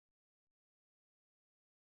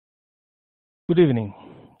Good evening.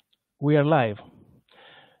 We are live.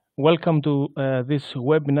 Welcome to this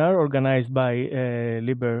webinar organized by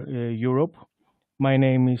LIBER Europe. My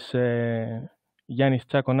name is Yannis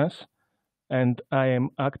Tsakonas, and I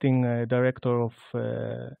am acting director of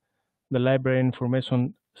the Library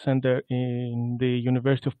Information Center in the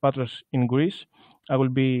University of Patras in Greece. I will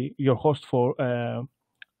be your host for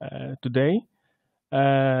today.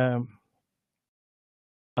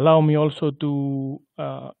 Allow me also to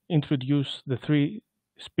introduce the three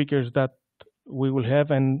speakers that we will have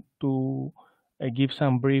and to give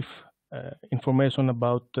some brief information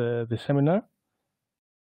about the seminar.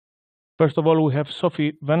 First of all, we have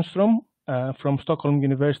Sofie Wennström from Stockholm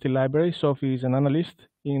University Library. Sofie is an analyst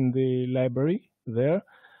in the library there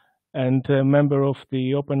and a member of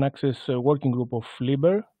the Open Access Working Group of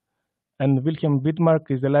LIBER. And Wilhelm Widmark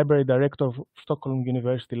is the library director of Stockholm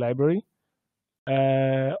University Library.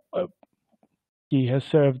 He has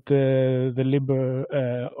served the LIBER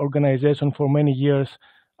organization for many years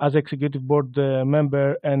as executive board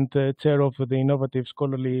member and chair of the Innovative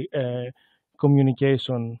Scholarly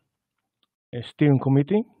Communication Steering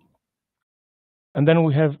Committee. And then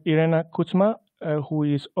we have Irena Kuchma, who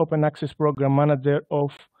is Open Access Program Manager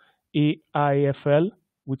of EIFL,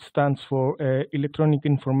 which stands for Electronic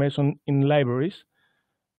Information in Libraries.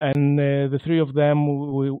 And the three of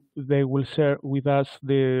them, they will share with us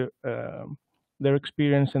their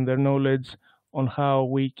experience and their knowledge on how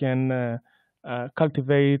we can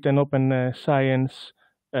cultivate an open science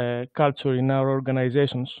culture in our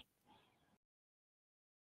organizations.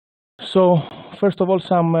 So, first of all,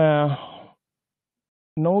 some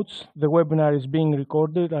notes. The webinar is being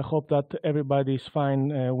recorded. I hope that everybody is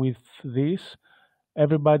fine with this.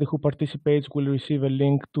 Everybody who participates will receive a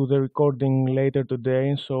link to the recording later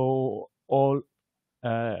today. So all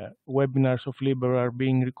webinars of LIBER are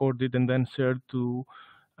being recorded and then shared to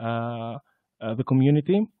the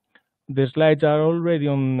community. The slides are already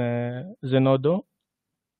on Zenodo.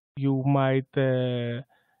 You might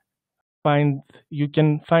you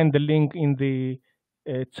can find the link in the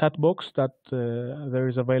chat box that there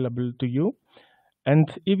is available to you.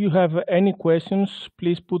 And if you have any questions,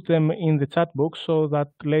 please put them in the chat box so that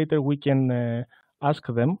later we can ask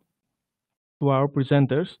them to our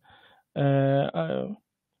presenters.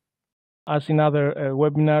 As in other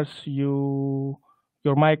webinars, your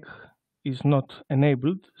mic is not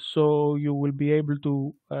enabled, so you will be able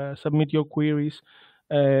to submit your queries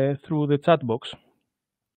through the chat box.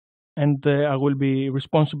 And I will be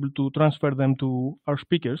responsible to transfer them to our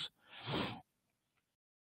speakers.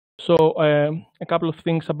 So a couple of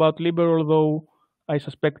things about LIBER, although I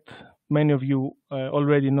suspect many of you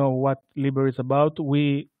already know what LIBER is about.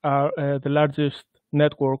 We are the largest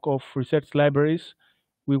network of research libraries.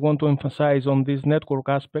 We want to emphasize on this network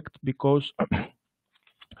aspect because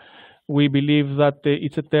we believe that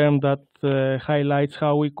it's a term that highlights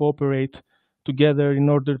how we cooperate together in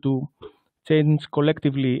order to change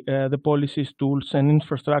collectively the policies, tools, and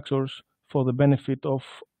infrastructures for the benefit of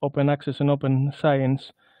open access and open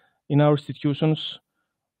science in our institutions.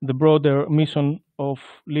 The broader mission of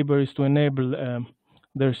LIBER is to enable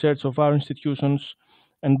the research of our institutions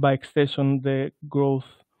and by extension the growth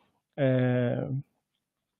and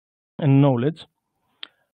knowledge.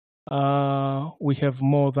 We have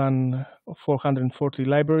more than 440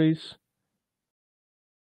 libraries,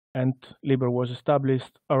 and LIBER was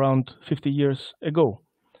established around 50 years ago.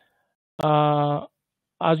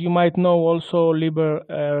 As you might know, also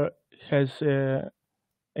LIBER has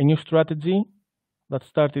a new strategy that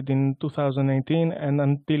started in 2018, and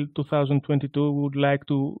until 2022 we would like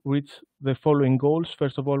to reach the following goals.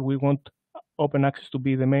 First of all, we want open access to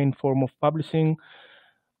be the main form of publishing.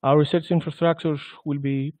 Our research infrastructures will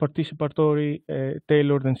be participatory,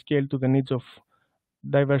 tailored and scaled to the needs of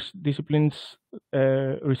diverse disciplines.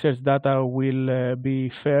 Research data will be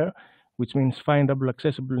fair, which means findable,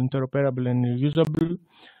 accessible, interoperable and reusable.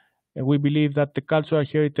 We believe that the cultural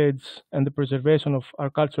heritage and the preservation of our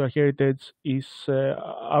cultural heritage is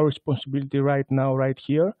our responsibility right now, right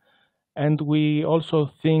here. And we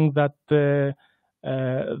also think that the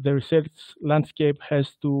research landscape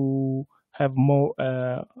has to have more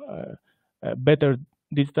better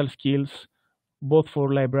digital skills, both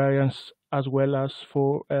for librarians as well as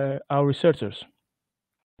for our researchers.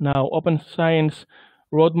 Now, Open Science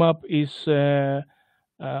Roadmap is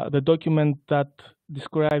the document that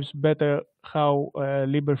describes better how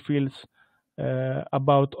LIBER feels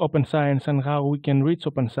about open science and how we can reach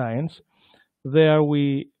open science. There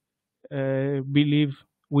we say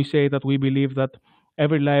that we believe that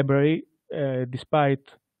every library, despite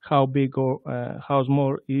how big or how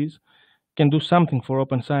small it is, can do something for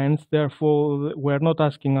open science. Therefore, we're not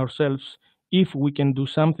asking ourselves if we can do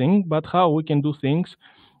something, but how we can do things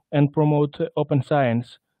and promote open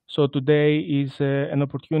science. So today is an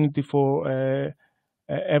opportunity for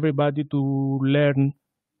everybody to learn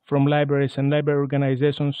from libraries and library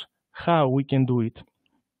organizations how we can do it.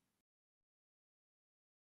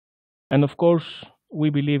 And of course, we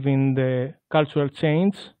believe in the cultural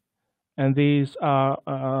change, and these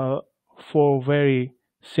are four very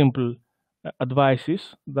simple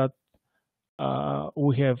advices that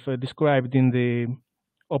we have described in the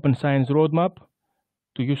Open Science Roadmap: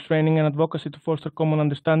 to use training and advocacy to foster common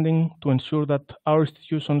understanding, to ensure that our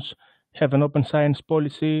institutions have an open science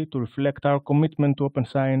policy, to reflect our commitment to open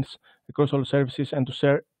science across all services, and to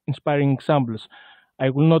share inspiring examples. I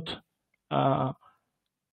will not uh,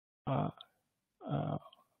 uh, uh,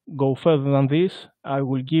 go further than this. I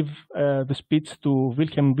will give the speech to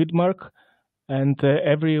Wilhelm Widmark, and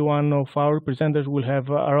every one of our presenters will have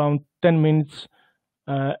around 10 minutes,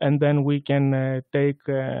 and then we can take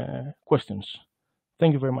questions.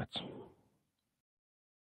 Thank you very much.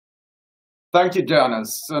 Thank you,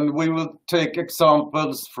 Janice. And we will take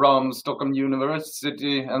examples from Stockholm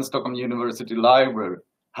University and Stockholm University Library,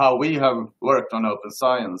 how we have worked on open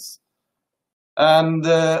science. And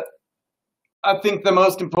I think the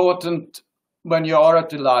most important when you are at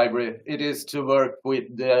the library, it is to work with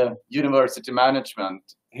the university management.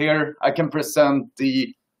 Here I can present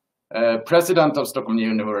the president of Stockholm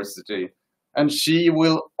University, and she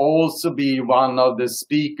will also be one of the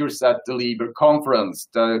speakers at the LIBER conference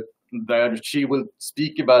that she will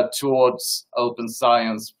speak about towards open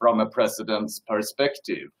science from a president's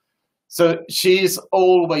perspective. So she is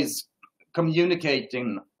always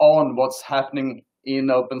communicating on what's happening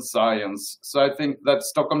in open science. So I think that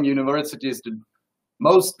Stockholm University is the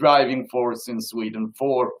most driving force in Sweden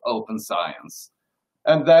for open science.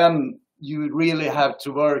 And then you really have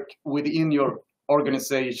to work within your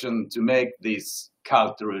organization to make this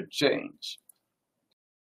cultural change.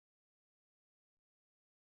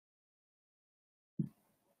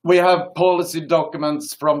 We have policy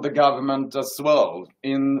documents from the government as well.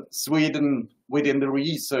 In Sweden, within the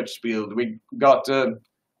research field, we got a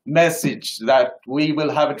message that we will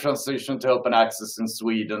have a transition to open access in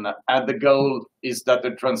Sweden, and the goal is that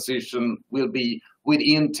the transition will be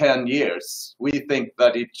within 10 years. We think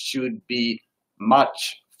that it should be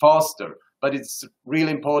much faster, but it's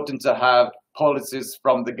really important to have policies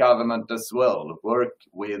from the government as well, work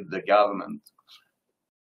with the government.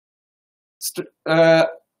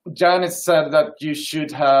 Janice said that you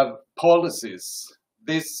should have policies.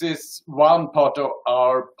 This is one part of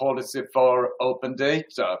our policy for open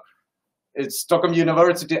data. Stockholm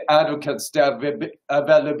University advocates the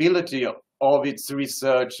availability of its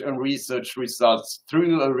research and research results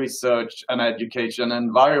through a research and education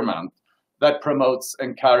environment that promotes,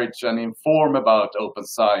 encourage, and inform about open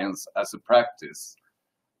science as a practice.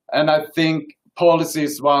 And I think policy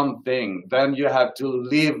is one thing. Then you have to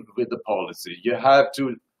live with the policy. You have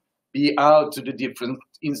to be out to the different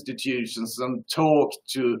institutions and talk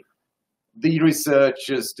to the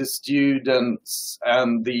researchers, the students,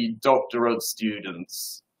 and the doctoral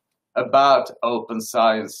students about open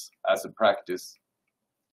science as a practice.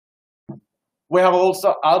 We have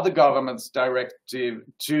also other governments' directive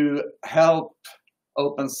to help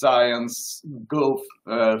open science go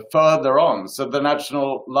further on. So the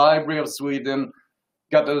National Library of Sweden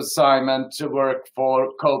got an assignment to work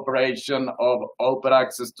for cooperation of open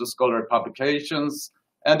access to scholarly publications,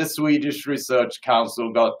 and the Swedish Research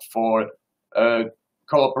Council got for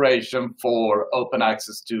cooperation for open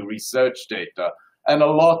access to research data. And a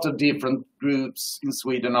lot of different groups in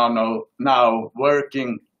Sweden are now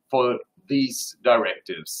working for these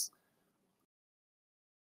directives.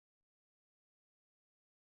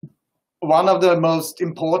 One of the most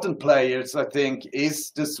important players, I think,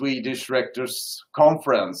 is the Swedish Rectors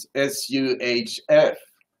Conference, SUHF.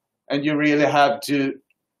 And you really have to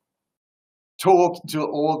talk to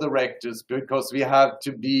all the rectors because we have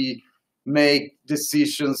to make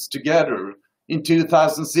decisions together. In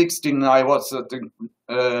 2016, I was at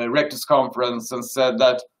the Rectors Conference and said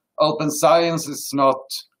that open science is not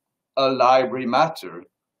a library matter.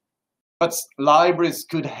 But libraries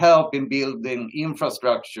could help in building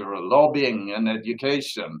infrastructure, lobbying, and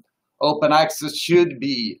education. Open access should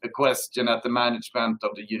be a question at the management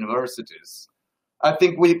of the universities. I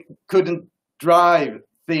think we couldn't drive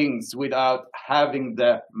things without having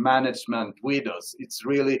the management with us. It's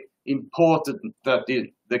really important that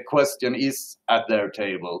the question is at their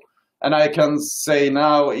table. And I can say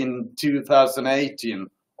now in 2018,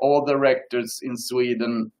 all the rectors in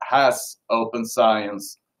Sweden has open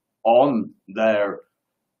science on their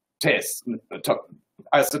test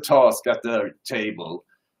as a task at their table.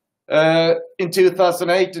 In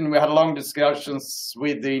 2018, we had long discussions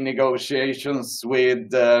with the negotiations with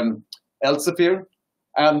Elsevier,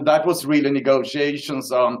 and that was really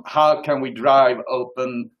negotiations on how can we drive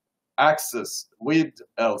open access with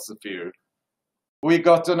Elsevier. We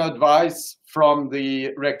got an advice from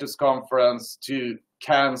the Rectors Conference to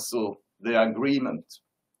cancel the agreement.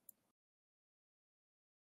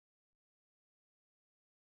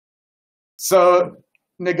 So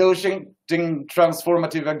negotiating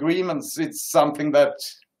transformative agreements, it's something that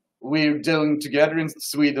we're doing together in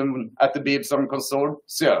Sweden at the BIBSAM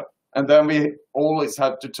consortia. And then we always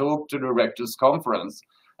have to talk to the Rectors Conference.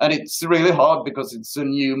 And it's really hard because it's a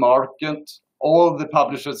new market. All the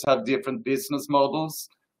publishers have different business models.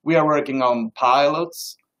 We are working on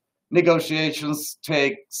pilots. Negotiations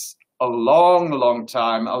takes a long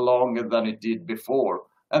time, longer than it did before.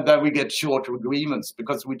 And then we get shorter agreements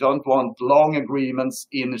because we don't want long agreements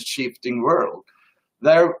in a shifting world.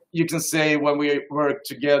 There you can say when we work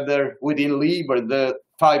together within LIBER, the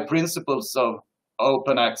 5 principles of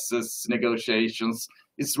open access negotiations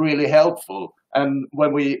is really helpful. And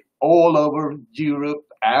when we all over Europe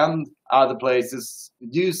and other places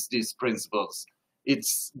use these principles, it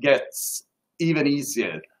gets even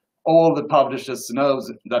easier. All the publishers know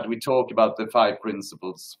that we talk about the 5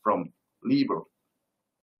 principles from LIBER.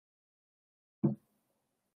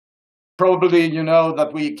 Probably you know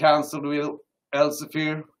that we cancelled with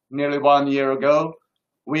Elsevier nearly 1 year ago.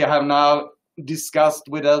 We have now discussed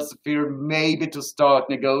with Elsevier maybe to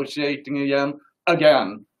start negotiating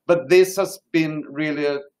again. But this has been really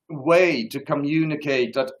a way to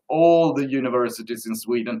communicate at all the universities in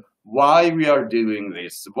Sweden why we are doing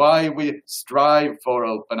this, why we strive for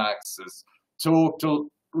open access, talk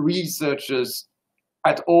to researchers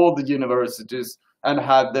at all the universities and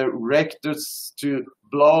have the rectors to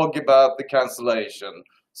blog about the cancellation.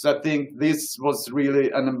 So I think this was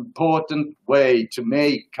really an important way to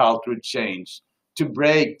make cultural change, to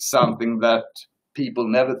break something that people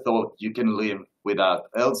never thought you can live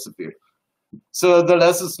without Elsevier. So the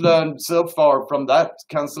lessons learned so far from that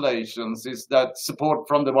cancellations is that support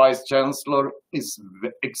from the Vice Chancellor is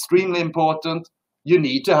extremely important. You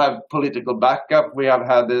need to have political backup. We have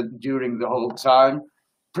had it during the whole time.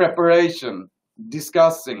 Preparation,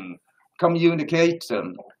 discussing,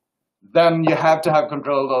 communicating. Then you have to have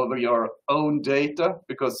control over your own data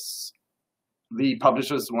because the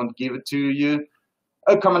publishers won't give it to you.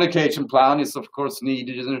 A communication plan is of course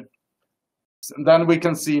needed. And then we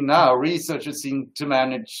can see now researchers seem to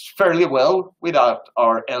manage fairly well without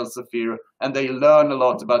our Elsevier, and they learn a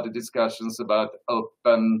lot about the discussions about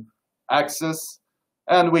open access,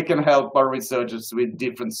 and we can help our researchers with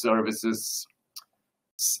different services.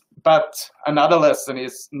 But another lesson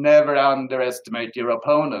is never underestimate your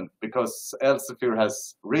opponent, because Elsevier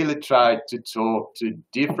has really tried to talk to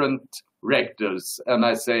different rectors, and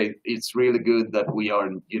I say it's really good that we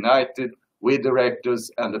are united with the rectors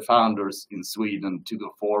and the founders in Sweden to go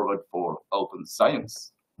forward for open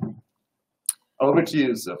science. Over to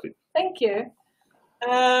you, Sofie. Thank you.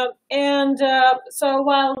 So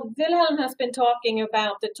while Wilhelm has been talking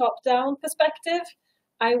about the top-down perspective,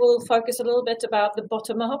 I will focus a little bit about the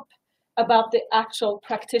bottom-up, about the actual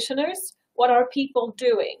practitioners. What are people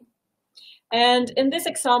doing? And in this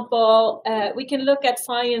example, we can look at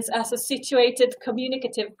science as a situated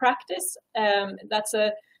communicative practice. That's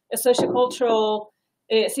a sociocultural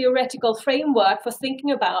theoretical framework for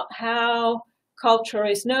thinking about how culture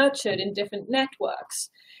is nurtured in different networks.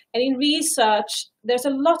 And in research, there's a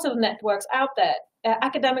lot of networks out there.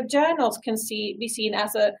 Academic journals can be seen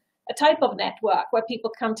as a type of network where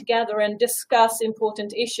people come together and discuss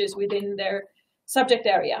important issues within their subject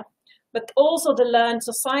area. But also the learned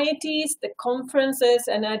societies, the conferences,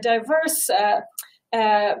 and a diverse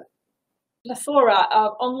plethora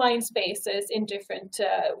of online spaces in different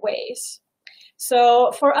ways.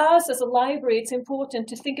 So for us as a library, it's important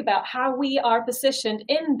to think about how we are positioned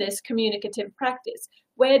in this communicative practice.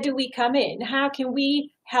 Where do we come in? How can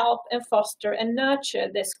we help and foster and nurture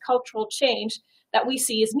this cultural change that we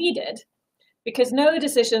see is needed? Because no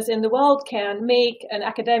decisions in the world can make an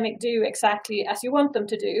academic do exactly as you want them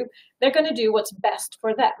to do. They're going to do what's best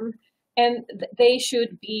for them. And they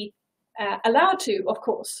should be allowed to, of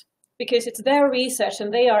course, because it's their research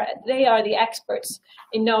and they are the experts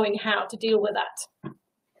in knowing how to deal with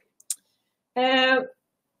that.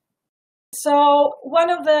 So one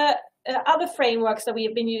of the other frameworks that we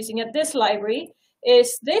have been using at this library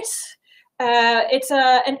is this. It's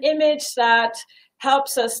an image that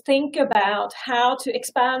helps us think about how to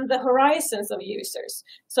expand the horizons of users.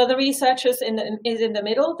 So the researchers is in the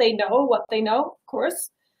middle. They know what they know, of course.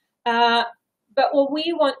 But what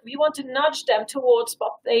we want to nudge them towards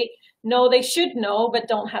what they know they should know, but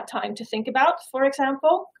don't have time to think about, for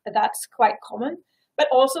example. That's quite common. But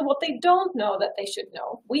also what they don't know that they should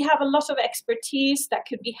know. We have a lot of expertise that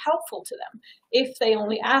could be helpful to them if they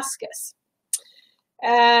only ask us.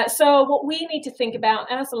 So what we need to think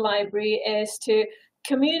about as a library is to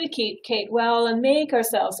communicate well and make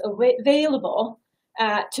ourselves available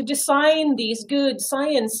to design these good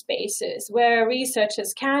science spaces where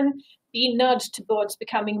researchers can be nudged towards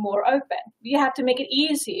becoming more open. You have to make it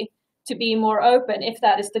easy to be more open if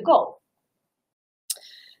that is the goal.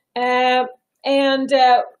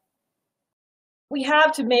 We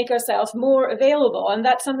have to make ourselves more available, and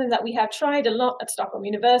that's something that we have tried a lot at Stockholm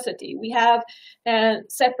University. We have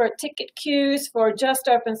separate ticket queues for just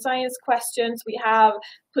open science questions. We have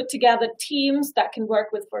put together teams that can work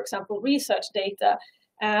with, for example, research data,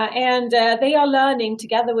 and they are learning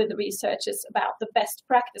together with the researchers about the best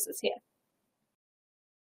practices here.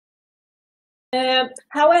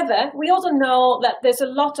 However, we also know that there's a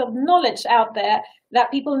lot of knowledge out there that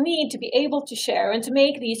people need to be able to share and to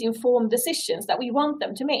make these informed decisions that we want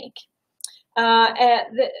them to make.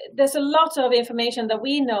 There's a lot of information that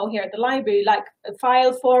we know here at the library, like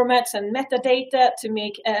file formats and metadata to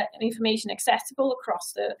make information accessible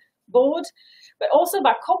across the board, but also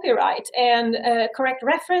about copyright and correct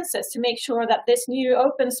references to make sure that this new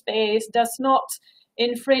open space does not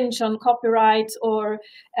infringe on copyright or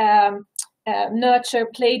nurture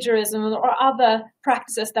plagiarism or other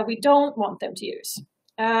practices that we don't want them to use.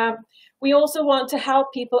 We also want to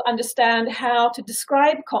help people understand how to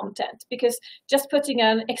describe content, because just putting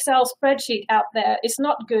an Excel spreadsheet out there is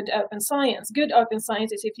not good open science. Good open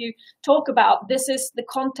science is if you talk about, this is the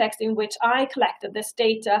context in which I collected this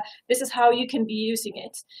data, this is how you can be using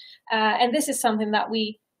it. And this is something that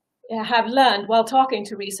we have learned while talking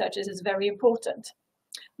to researchers is very important.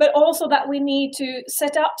 But also that we need to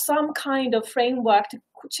set up some kind of framework to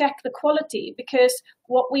check the quality, because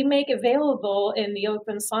what we make available in the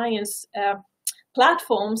open science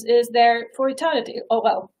platforms is there for eternity, or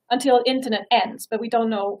well, until internet ends, but we don't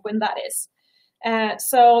know when that is.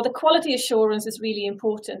 So the quality assurance is really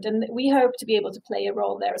important, and we hope to be able to play a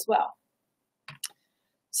role there as well.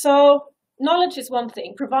 So knowledge is one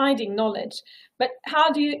thing, providing knowledge, but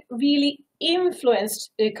how do you really influence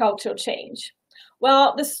cultural change?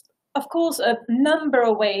 Well, there's, of course, a number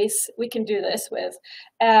of ways we can do this with.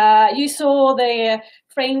 You saw the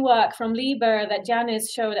framework from LIBER that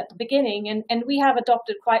Janice showed at the beginning, and we have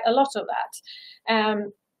adopted quite a lot of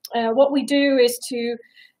that. What we do is to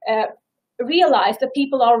realize that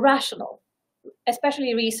people are rational,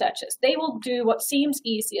 especially researchers. They will do what seems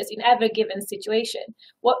easiest in every given situation,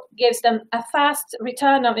 what gives them a fast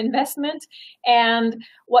return of investment, and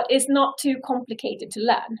what is not too complicated to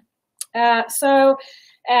learn. So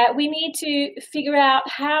we need to figure out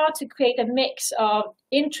how to create a mix of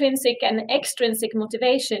intrinsic and extrinsic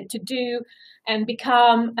motivation to do and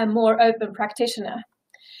become a more open practitioner.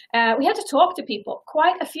 We had to talk to people,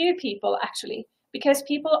 quite a few people actually, because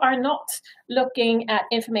people are not looking at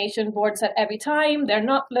information boards at every time. They're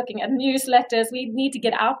not looking at newsletters. We need to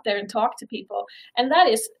get out there and talk to people. And that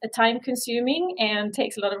is time consuming and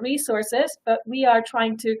takes a lot of resources, but we are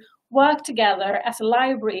trying to work together as a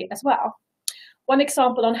library as well. One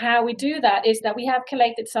example on how we do that is that we have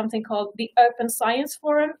collected something called the Open Science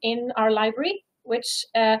Forum in our library, which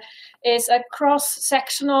is a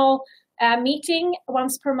cross-sectional meeting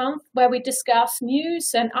once per month where we discuss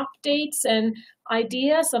news and updates and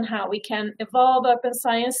ideas on how we can evolve open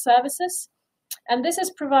science services. And this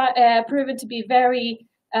has proven to be very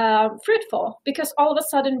fruitful, because all of a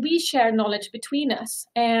sudden we share knowledge between us,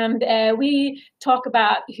 and we talk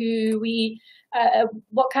about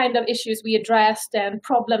what kind of issues we addressed and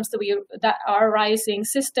problems that are arising,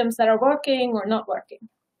 systems that are working or not working.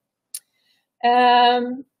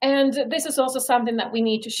 And this is also something that we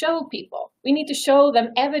need to show people. We need to show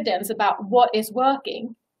them evidence about what is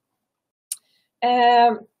working,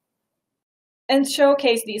 and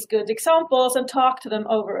showcase these good examples and talk to them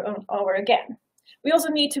over and over again. We also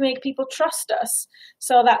need to make people trust us,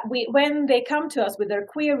 so that when they come to us with their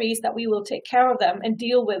queries, that we will take care of them and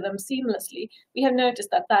deal with them seamlessly. We have noticed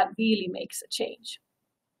that that really makes a change.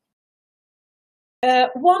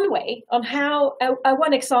 One way on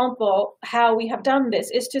one example how we have done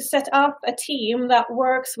this is to set up a team that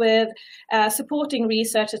works with supporting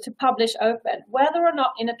researchers to publish open. Whether or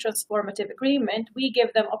not in a transformative agreement, we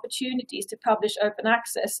give them opportunities to publish open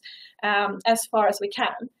access as far as we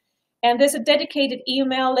can. And there's a dedicated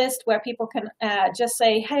email list where people can just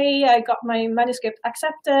say, hey, I got my manuscript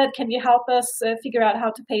accepted. Can you help us figure out how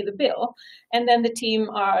to pay the bill? And then the team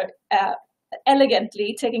are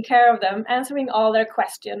elegantly taking care of them, answering all their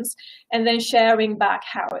questions, and then sharing back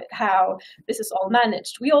how this is all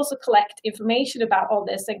managed. We also collect information about all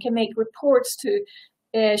this and can make reports to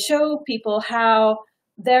show people how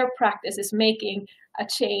their practice is making a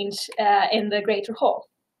change in the greater whole.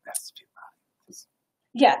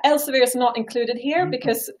 Yeah, Elsevier is not included here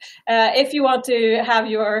because if you want to have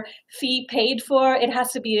your fee paid for, it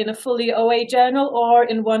has to be in a fully OA journal or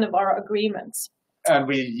in one of our agreements. And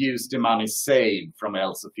we use the money saved from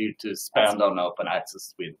Elsevier to spend on open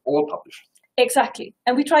access with all publishers. Exactly.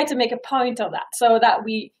 And we try to make a point of that so that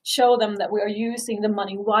we show them that we are using the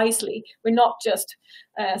money wisely. We're not just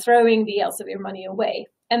throwing the Elsevier money away.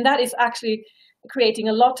 And that is actually creating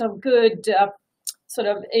a lot of good sort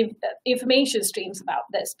of information streams about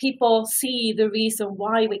this. People see the reason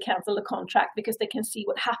why we cancel the contract because they can see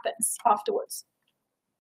what happens afterwards.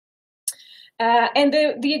 And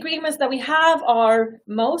the agreements that we have are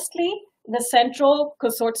mostly the central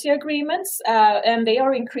consortia agreements, and they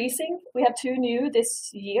are increasing. We have 2 new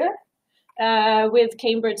this year with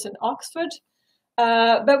Cambridge and Oxford.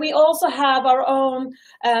 But we also have our own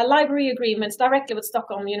library agreements directly with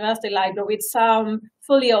Stockholm University Library with some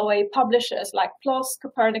fully OA publishers like PLOS,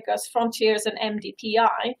 Copernicus, Frontiers, and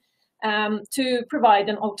MDPI to provide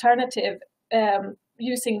an alternative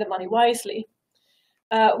using the money wisely.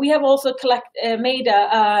 We have also made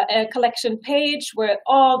a collection page where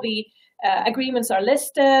all the agreements are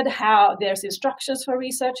listed, how there's instructions for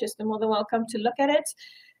researchers. They're more than welcome to look at it.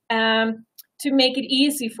 To make it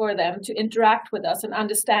easy for them to interact with us and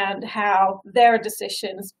understand how their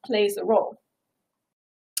decisions plays a role.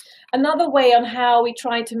 Another way on how we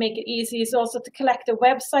try to make it easy is also to collect a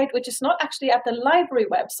website, which is not actually at the library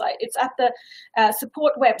website. It's at the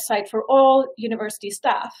support website for all university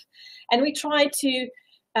staff. And we try to,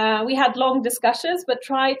 we had long discussions, but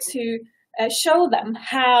try to show them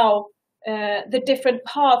how the different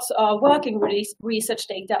parts of working with research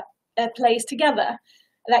data plays together.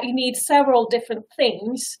 That you need several different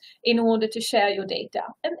things in order to share your data.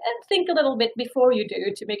 And think a little bit before you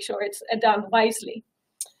do to make sure it's done wisely.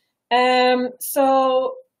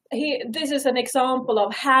 So here, this is an example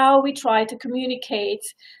of how we try to communicate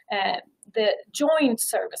the joint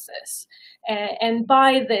services and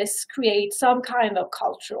by this create some kind of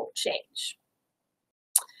cultural change.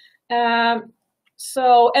 And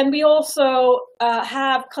we also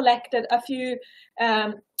have collected a few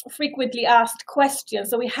frequently asked questions.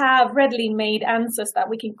 So we have readily made answers that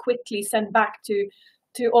we can quickly send back to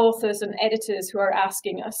authors and editors who are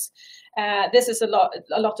asking us. This is a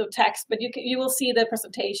lot of text, but you will see the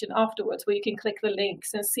presentation afterwards where you can click the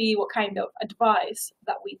links and see what kind of advice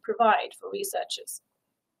that we provide for researchers.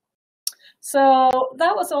 So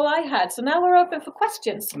that was all I had. So now we're open for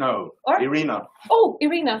questions. No, Irina. Oh,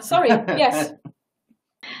 Irina, sorry, yes.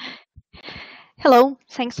 Hello,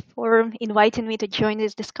 thanks for inviting me to join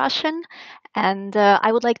this discussion. And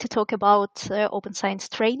I would like to talk about open science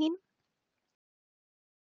training.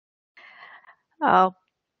 Our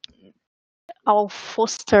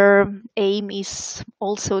foster aim is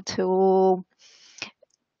also to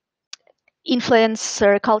influence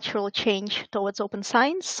cultural change towards open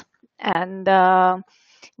science. And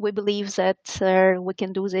we believe that we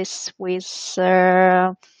can do this with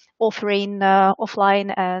offering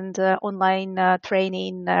offline and online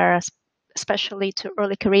training, especially to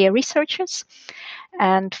early career researchers.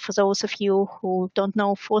 And for those of you who don't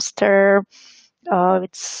know Foster,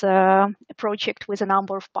 it's a project with a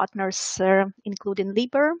number of partners, including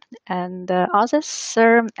LIBER and others.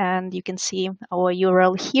 And you can see our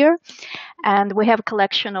URL here. And we have a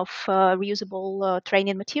collection of reusable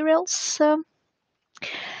training materials.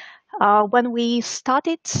 When we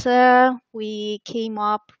started, we came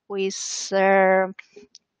up with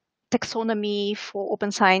taxonomy for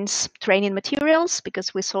open science training materials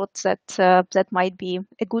because we thought that that might be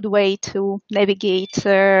a good way to navigate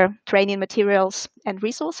training materials and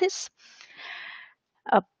resources.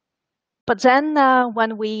 But then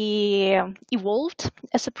when we evolved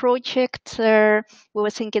as a project, we were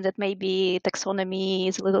thinking that maybe taxonomy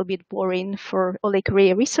is a little bit boring for early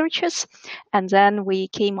career researchers. And then we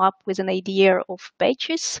came up with an idea of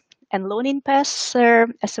badges and learning paths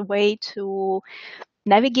as a way to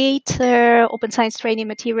navigate open science training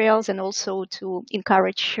materials and also to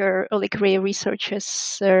encourage early career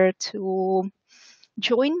researchers to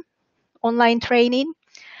join online training.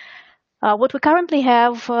 What we currently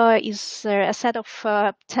have is a set of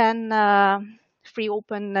 10 free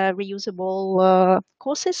open reusable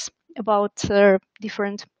courses about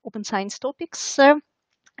different open science topics.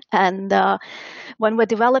 And when we're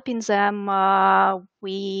developing them,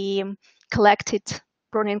 we collected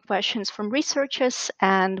burning questions from researchers,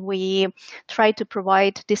 and we tried to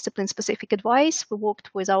provide discipline-specific advice. We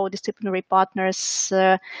worked with our disciplinary partners,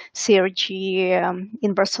 CRG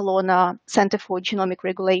in Barcelona, Center for Genomic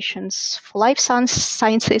Regulations for Life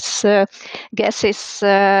Sciences, GASIS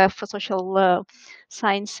for Social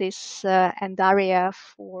Sciences, and DARIA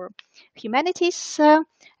for Humanities.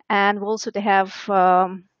 And we also have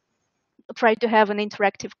tried to have an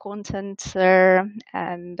interactive content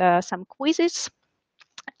and some quizzes.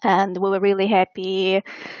 And we were really happy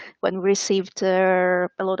when we received a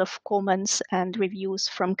lot of comments and reviews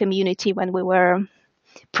from community when we were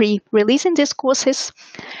pre-releasing these courses.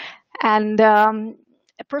 And a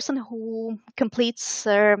person who completes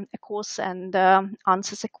a course and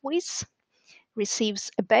answers a quiz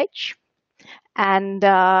receives a badge. And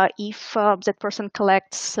if that person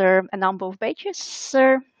collects a number of badges,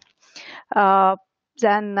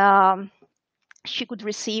 then she could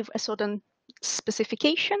receive a certain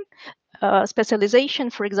specification, specialization,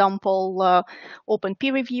 for example, open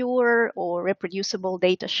peer reviewer or reproducible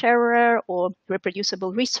data sharer or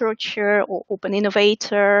reproducible researcher or open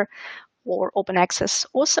innovator or open access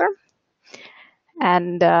author.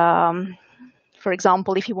 And for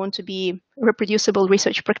example, if you want to be a reproducible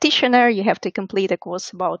research practitioner, you have to complete a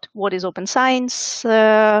course about what is open science,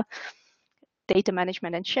 data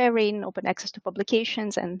management and sharing, open access to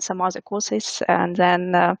publications, and some other courses, and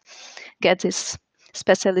then get this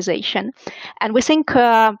specialization. And we think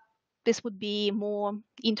this would be more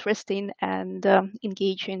interesting and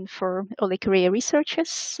engaging for early career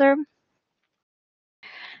researchers.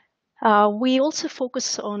 We also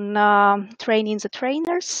focus on training the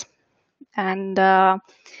trainers, and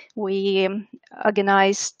we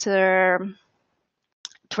organized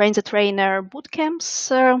Train the Trainer bootcamps.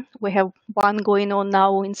 We have one going on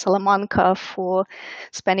now in Salamanca for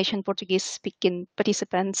Spanish and Portuguese speaking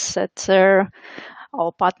participants at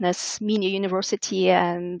our partners Minho University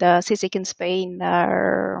and CSIC in Spain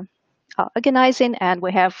are organizing, and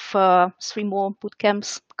we have 3 more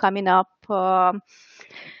bootcamps coming up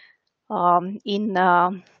in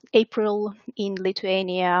April in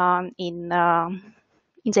Lithuania, in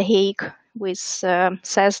The Hague with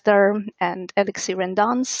CESDAR and Elixir and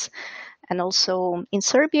Dance, and also in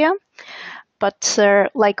Serbia. But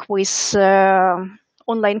like with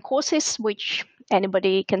online courses, which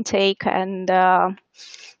anybody can take and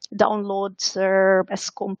download a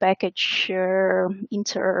SCOM package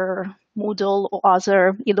into Moodle or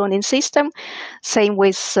other e-learning system. Same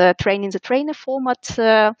with Training the Trainer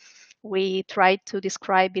format. We tried to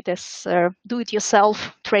describe it as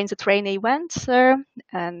do-it-yourself Train the Trainer event,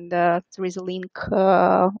 and there is a link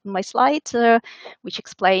on my slide which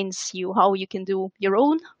explains you how you can do your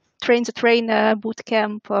own Train the Trainer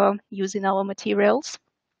bootcamp using our materials.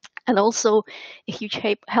 And also a huge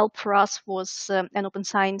help for us was an open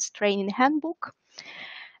science training handbook.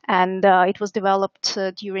 And it was developed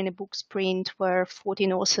during a book sprint where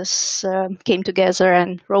 14 authors came together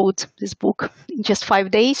and wrote this book in just 5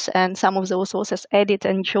 days. And some of those authors, Edith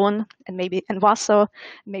and John, and Vaso,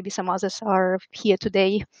 maybe some others are here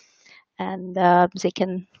today, and they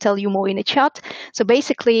can tell you more in the chat. So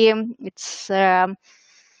basically, it's a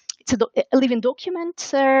living document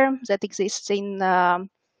that exists in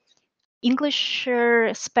English,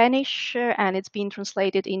 Spanish, and it's been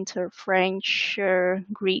translated into French,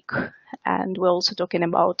 Greek, and we're also talking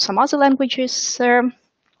about some other languages.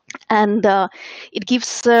 And it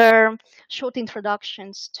gives short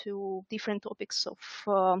introductions to different topics of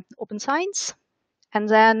open science. And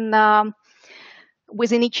then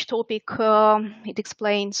within each topic, it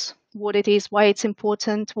explains what it is, why it's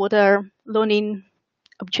important, what are learning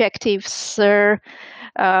objectives,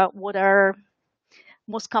 what are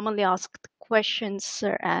most commonly asked questions,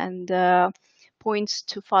 and points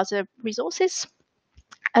to further resources.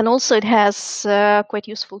 And also it has quite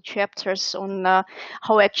useful chapters on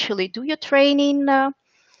how actually do your training.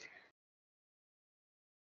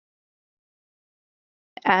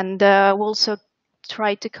 And we also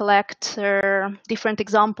try to collect different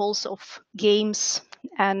examples of games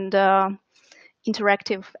and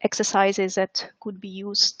interactive exercises that could be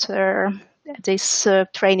used at these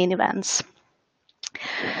training events.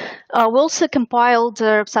 We also compiled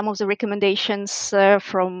some of the recommendations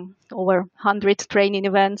from over 100 training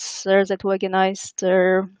events that were organized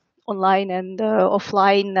online and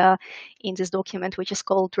offline in this document, which is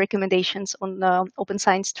called Recommendations on Open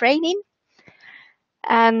Science Training.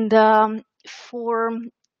 And for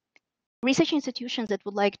research institutions that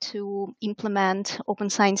would like to implement open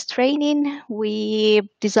science training, we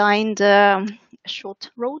designed a short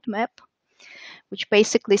roadmap, which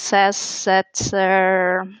basically says that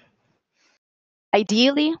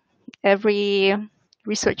ideally, every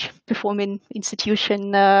research performing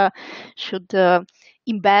institution should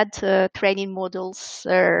embed training models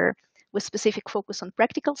with specific focus on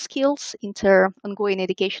practical skills into ongoing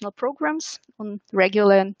educational programs on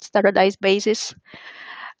regular and standardized basis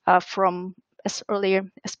from as early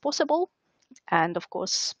as possible. And of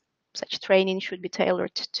course, such training should be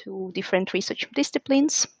tailored to different research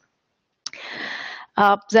disciplines.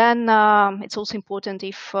 Then it's also important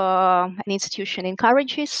if an institution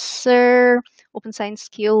encourages open science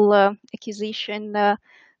skill acquisition.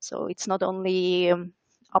 So it's not only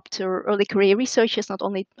up to early career researchers, not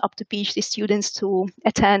only up to PhD students to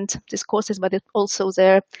attend these courses, but also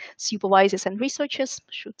their supervisors and researchers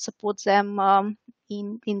should support them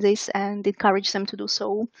in this and encourage them to do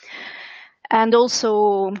so. And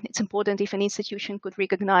also, it's important if an institution could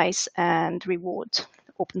recognize and reward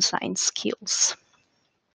open science skills.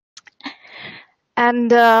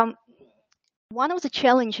 And one of the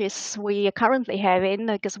challenges we are currently having,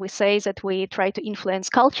 because we say that we try to influence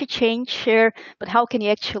culture change, but how can you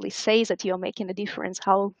actually say that you're making a difference?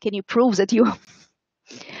 How can you prove that you're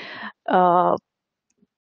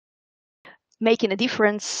making a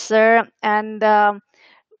difference?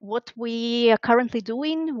 What we are currently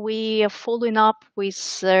doing, we are following up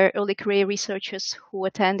with early career researchers who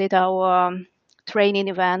attended our training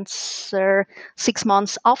events 6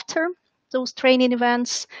 months after those training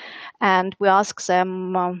events, and we ask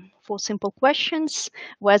them for simple questions,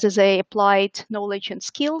 whether they applied knowledge and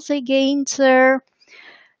skills they gained.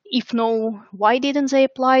 If no, why didn't they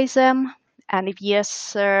apply them? And if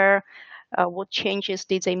yes, what changes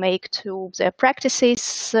did they make to their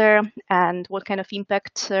practices and what kind of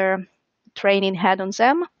impact training had on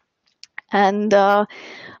them? And I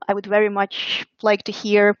would very much like to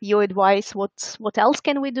hear your advice. What else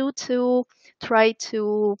can we do to try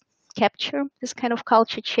to capture this kind of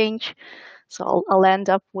culture change? So I'll end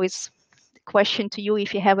up with the question to you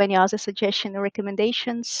if you have any other suggestions or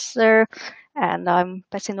recommendations. And I'm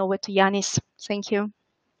passing over to Yanis. Thank you.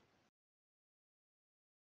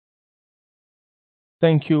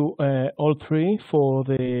 Thank you all three for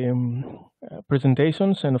the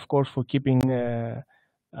presentations and of course for keeping the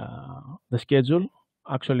schedule.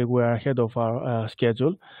 Actually, we're ahead of our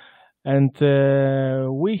schedule. And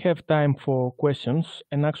we have time for questions,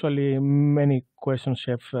 and actually many questions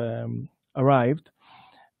have arrived.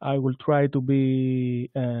 I will try to be,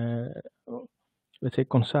 let's say,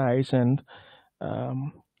 concise, and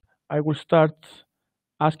I will start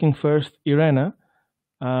asking first Irena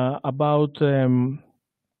about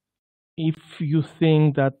if you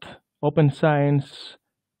think that open science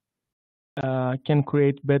can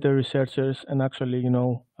create better researchers and actually,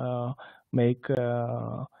 make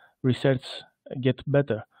research get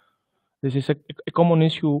better. This is a common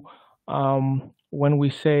issue when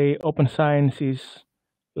we say open science is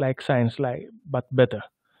like science, but better,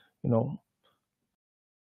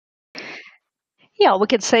 Yeah, we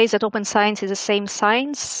can say that open science is the same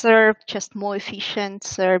science, just more efficient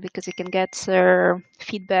because you can get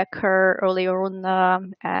feedback earlier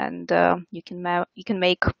on, and you can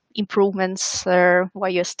make improvements while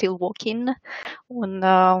you're still working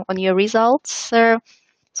on your results.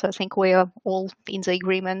 So I think we are all in the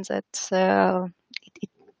agreement that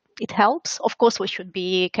it helps. Of course, we should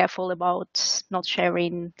be careful about not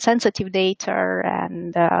sharing sensitive data,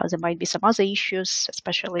 and there might be some other issues,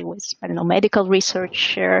 especially with, medical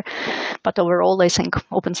research. But overall, I think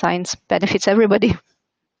open science benefits everybody.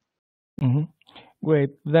 Mm-hmm.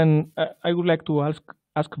 Great. Then I would like to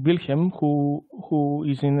ask Wilhelm, who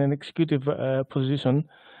is in an executive position,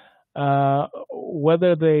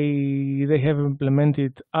 whether they have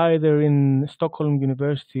implemented either in Stockholm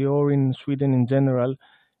University or in Sweden in general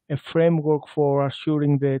a framework for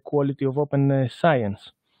assuring the quality of open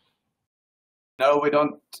science. No, we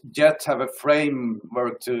don't yet have a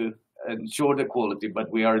framework to ensure the quality,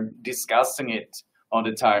 but we are discussing it all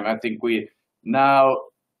the time. I think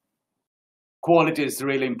quality is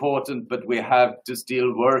really important, but we have to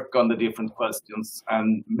still work on the different questions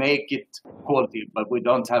and make it quality, but we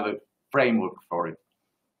don't have a framework for it.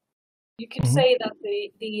 You could say that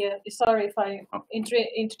sorry if I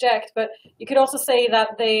interject, but you could also say that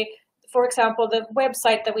for example, the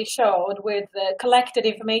website that we showed with the collected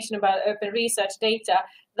information about open research data,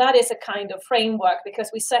 that is a kind of framework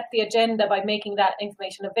because we set the agenda by making that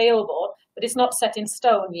information available, but it's not set in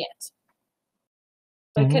stone yet.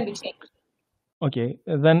 So it can be changed. Okay,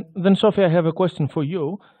 then Sofie, I have a question for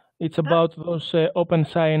you. It's about those open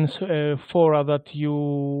science fora that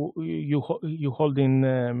you hold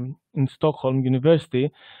in Stockholm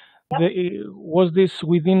University. Yep. Was this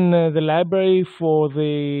within the library for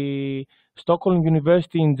the Stockholm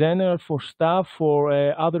University in general, for staff, for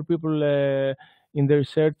other people in the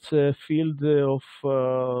research field of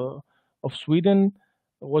Sweden?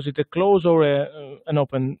 Was it a closed or an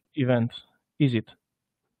open event? Is it?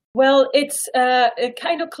 Well, it's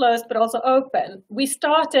kind of closed, but also open. We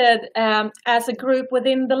started as a group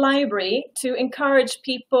within the library to encourage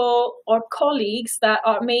people or colleagues that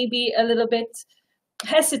are maybe a little bit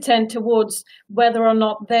hesitant towards whether or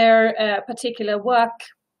not their particular work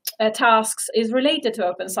tasks is related to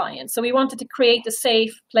open science. So we wanted to create a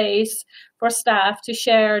safe place for staff to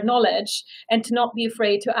share knowledge and to not be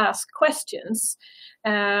afraid to ask questions.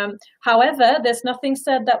 However, there's nothing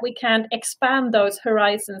said that we can't expand those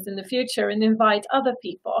horizons in the future and invite other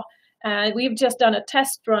people. We've just done a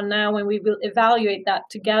test run now, and we will evaluate that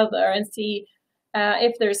together and see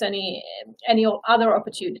if there's any other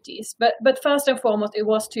opportunities. But first and foremost, it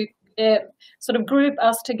was to sort of group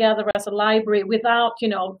us together as a library without,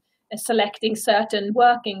 selecting certain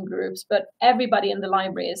working groups, but everybody in the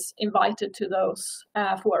library is invited to those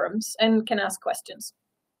forums and can ask questions.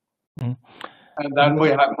 Mm. And then we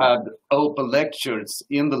have had open lectures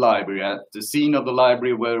in the library at the scene of the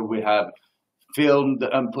library, where we have filmed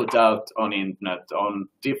and put out on internet on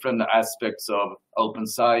different aspects of open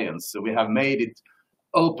science. So we have made it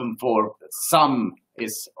open for some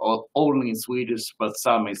is only in Swedish, but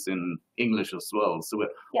some is in English as well. So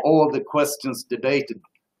all the questions debated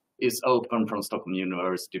is open from Stockholm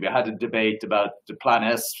University. We had a debate about the Plan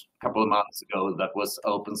S a couple of months ago that was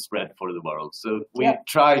open spread for the world. So we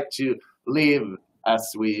try to live as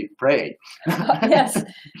we pray. Yes,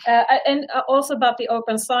 and also about the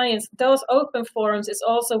open science, those open forums is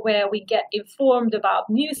also where we get informed about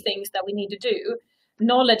new things that we need to do,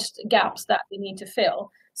 knowledge gaps that we need to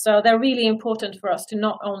fill. So they're really important for us to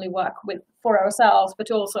not only work for ourselves, but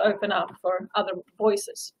to also open up for other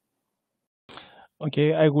voices.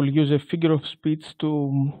 Okay, I will use a figure of speech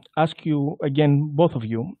to ask you again, both of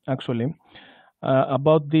you, actually,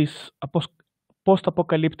 about this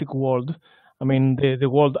post-apocalyptic world. I mean, the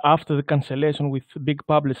world after the cancellation with big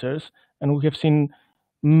publishers, and we have seen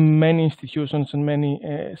many institutions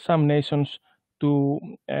and some nations to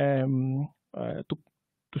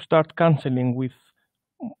start canceling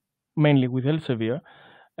mainly with Elsevier.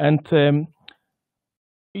 And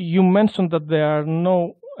you mentioned that there are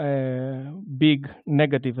no big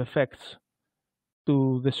negative effects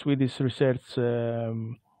to the Swedish researchers,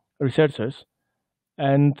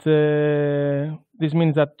 and this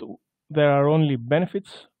means that there are only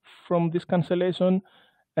benefits from this cancellation.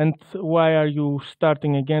 And why are you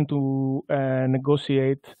starting again to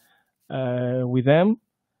negotiate with them?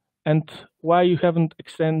 And why you haven't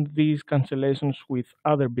extended these cancellations with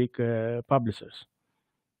other big publishers?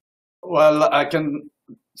 Well, I can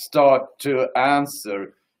start to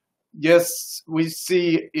answer. Yes, we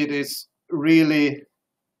see it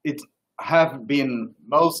have been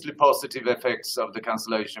mostly positive effects of the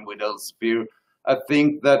cancellation with Elsevier. I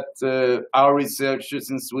think that our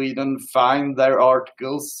researchers in Sweden find their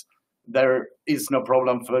articles. There is no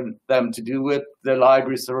problem for them to do it. The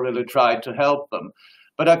libraries really try to help them.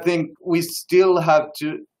 But I think we still have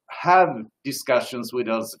to have discussions with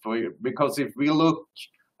Elsevier, because if we look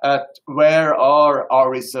at where are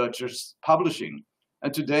our researchers publishing,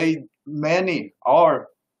 and today many are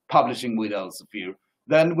publishing with Elsevier,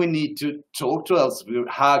 then we need to talk to Elsevier.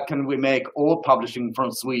 How can we make all publishing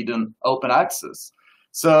from Sweden open access?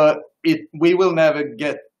 So we will never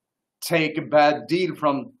take a bad deal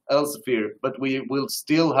from Elsevier, but we will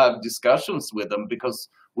still have discussions with them, because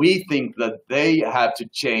we think that they have to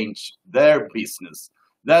change their business.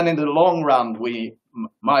 Then in the long run, we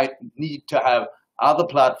might need to have other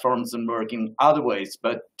platforms and work in other ways.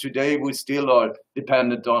 But today we still are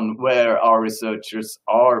dependent on where our researchers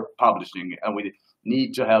are publishing, and we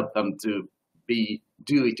need to help them to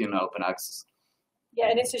do it in open access.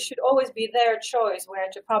 Yeah, and it should always be their choice where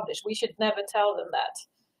to publish. We should never tell them that.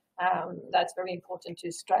 That's very important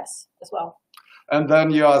to stress as well. And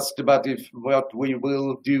then you asked about what we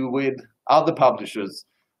will do with other publishers.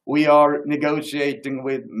 We are negotiating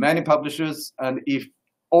with many publishers, and if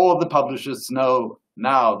all the publishers know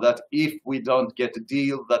now that if we don't get a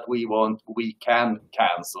deal that we want, we can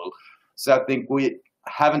cancel. So I think we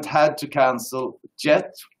haven't had to cancel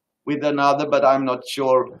yet with another, but I'm not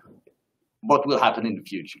sure what will happen in the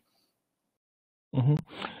future. Mm-hmm.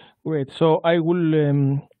 Great. So I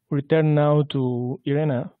will return now to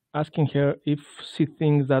Irena, asking her if she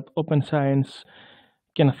thinks that open science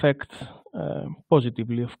can affect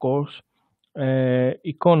positively, of course,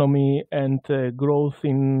 economy and growth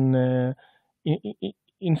in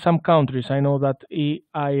some countries. I know that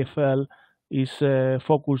EIFL is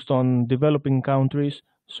focused on developing countries,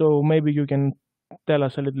 so maybe you can tell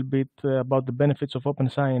us a little bit about the benefits of open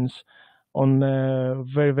science on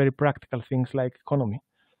very, very practical things like economy?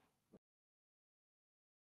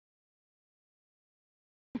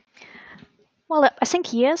 Well, I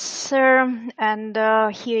think yes, and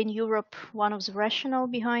here in Europe, one of the rationale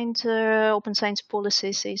behind open science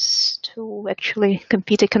policies is to actually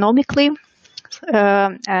compete economically.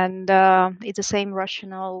 And it's the same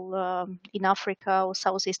rationale in Africa or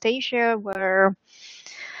Southeast Asia, where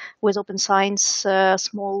with open science,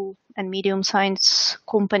 small and medium science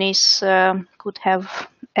companies could have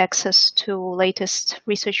access to latest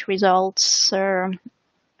research results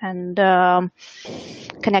and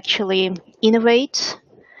can actually innovate,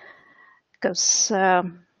 because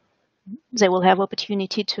they will have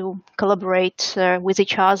opportunity to collaborate with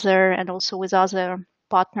each other and also with other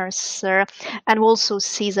partners, and we'll also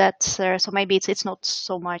see that. So maybe it's not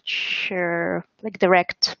so much like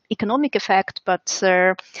direct economic effect, but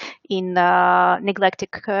in neglected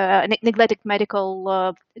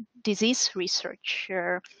medical disease research,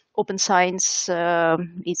 open science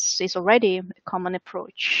is already a common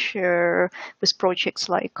approach with projects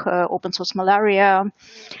like open source malaria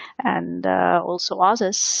and also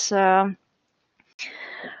others. So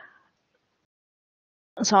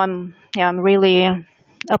I'm really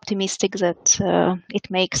optimistic that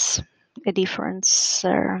it makes a difference.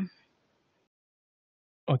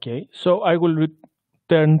 Okay, so I will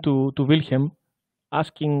return to Wilhelm,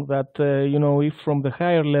 asking that if from the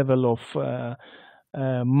higher level of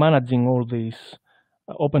managing all these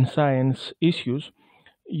open science issues,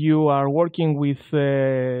 you are working with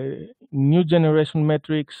new generation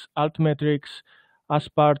metrics, altmetrics, as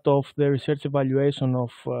part of the research evaluation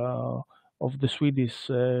of the Swedish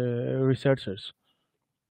researchers.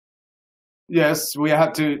 Yes, we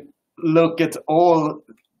have to look at all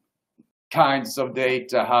kinds of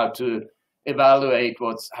data, how to evaluate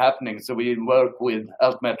what's happening. So we work with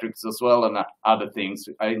altmetrics as well and other things.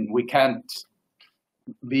 We can't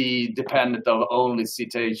be dependent on only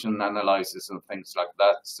citation analysis and things like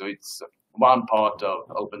that. So it's one part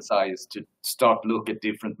of open science to start look at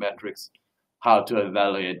different metrics, how to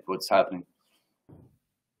evaluate what's happening.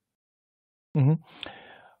 Mm-hmm.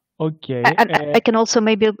 Okay. And I can also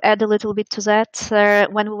maybe add a little bit to that.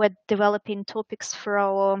 When we were developing topics for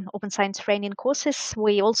our open science training courses,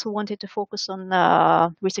 we also wanted to focus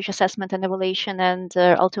on research assessment and evaluation and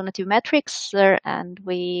alternative metrics, and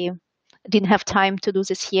we didn't have time to do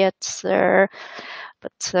this yet,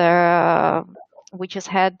 but we just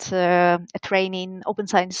had a training, open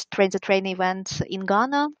science trains a training event in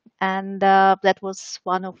Ghana, and that was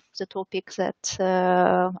one of the topics that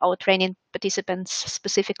our training participants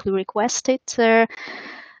specifically requested.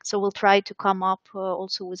 So we'll try to come up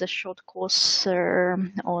also with a short course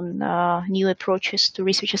on new approaches to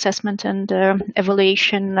research assessment and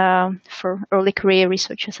evaluation for early career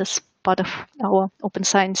researchers as part of our open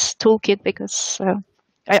science toolkit, because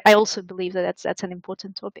I also believe that that's an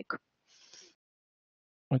important topic.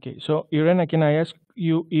 Okay, so Irena, can I ask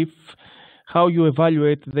you how you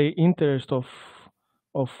evaluate the interest of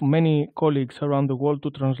many colleagues around the world to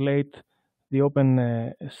translate the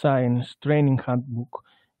open science training handbook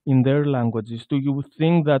in their languages? Do you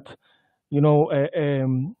think that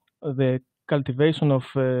the cultivation of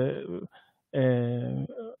a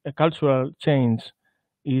cultural change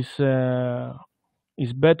is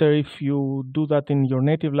better if you do that in your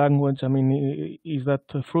native language? I mean, is that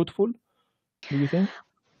fruitful, do you think?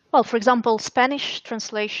 Well, for example, Spanish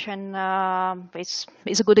translation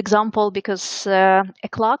is a good example, because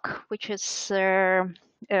ECLAC, which is a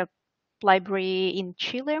library in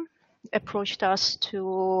Chile, approached us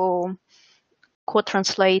to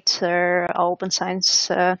co-translate our open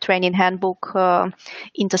science training handbook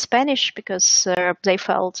into Spanish, because they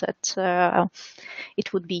felt that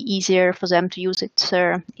it would be easier for them to use it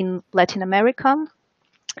in Latin America.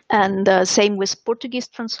 And same with Portuguese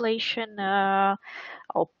translation. Our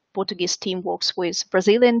Portuguese team works with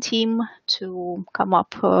Brazilian team to come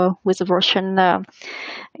up with a version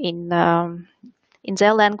in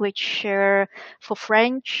their language. For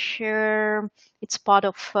French, it's part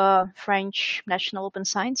of French National Open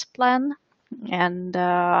Science Plan, and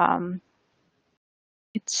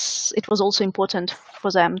it was also important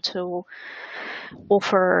for them to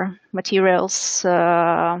offer materials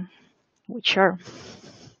which are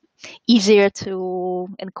easier to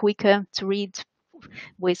and quicker to read,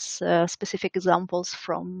 with specific examples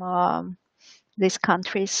from these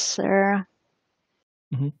countries.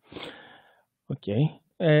 Mm-hmm. Okay,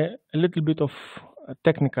 a little bit of a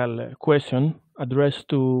technical question addressed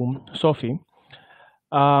to Sofie.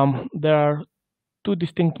 There are two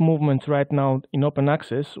distinct movements right now in open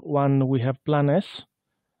access. One, we have Plan S,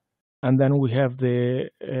 and then we have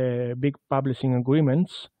the big publishing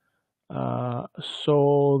agreements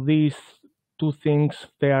So these two things,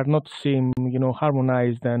 they are not seem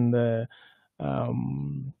harmonized and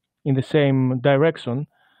in the same direction.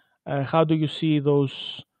 How do you see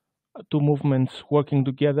those two movements working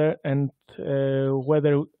together, and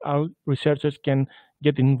whether our researchers can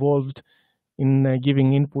get involved in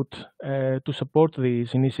giving input to support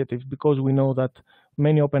these initiatives? Because we know that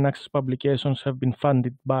many open access publications have been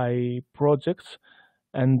funded by projects,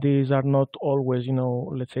 and these are not always,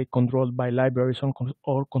 let's say, controlled by libraries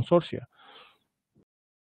or consortia.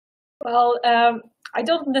 Well, I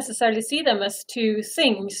don't necessarily see them as two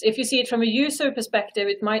things. If you see it from a user perspective,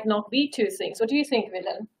 it might not be two things. What do you think,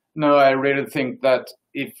 Wilhelm? No, I really think that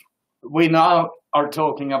if we now are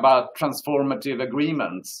talking about transformative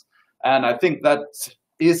agreements, and I think that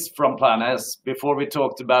is from Plan S. Before we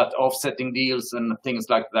talked about offsetting deals and things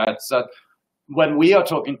like that. So when we are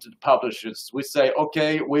talking to the publishers, we say,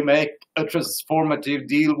 okay, we make a transformative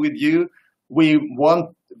deal with you.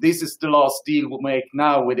 This is the last deal we make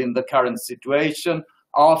now within the current situation.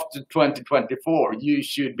 After 2024, you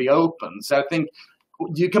should be open. So I think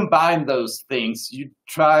you combine those things. You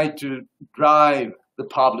try to drive the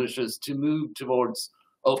publishers to move towards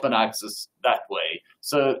open access that way.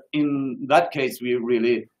 So in that case,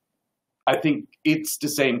 I think it's the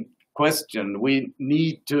same question. We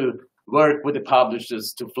need to work with the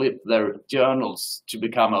publishers to flip their journals to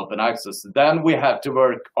become open access. Then we have to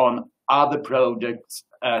work on other projects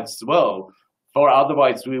as well, for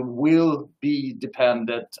otherwise we will be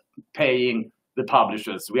dependent paying the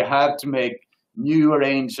publishers. We have to make new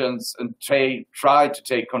arrangements and try to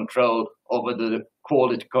take control over the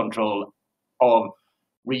quality control of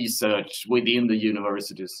research within the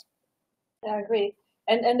universities. I agree.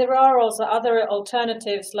 And there are also other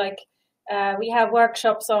alternatives, like we have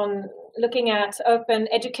workshops on looking at open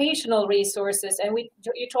educational resources, and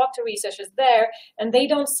you talk to researchers there, and they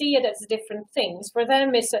don't see it as different things. For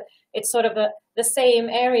them, it's sort of the same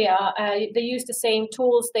area. They use the same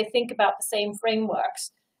tools. They think about the same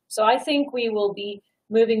frameworks. So I think we will be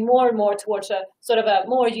moving more and more towards a sort of a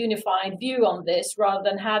more unified view on this, rather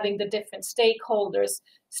than having the different stakeholders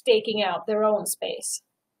staking out their own space.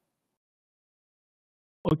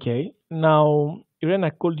 Okay. Now,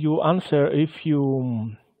 Irena, could you answer if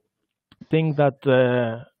you think that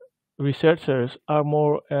researchers are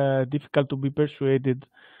more difficult to be persuaded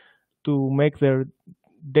to make their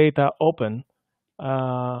data open?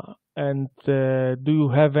 And do you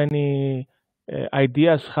have any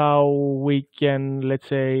ideas how we can, let's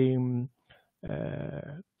say,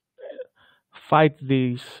 fight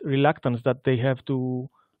this reluctance that they have to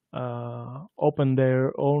open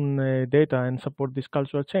their own data and support this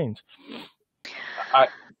cultural change?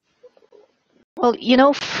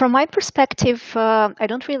 Well, from my perspective, I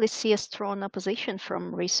don't really see a strong opposition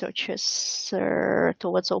from researchers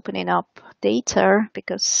towards opening up data,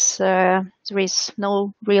 because there is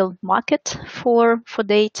no real market for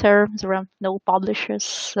data. There are no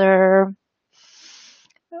publishers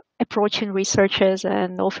approaching researchers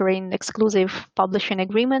and offering exclusive publishing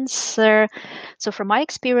agreements. So from my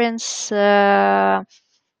experience,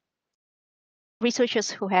 researchers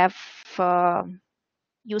who have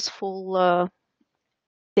useful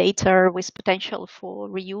data with potential for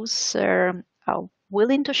reuse are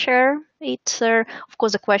willing to share it. Of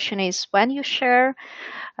course, the question is when you share.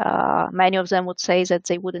 Many of them would say that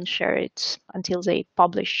they wouldn't share it until they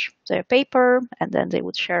publish their paper, and then they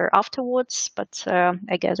would share afterwards. But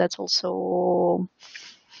I guess that's also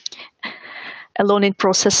a learning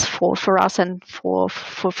process for us and for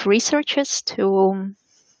researchers to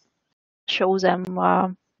show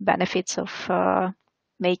them benefits of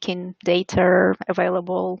making data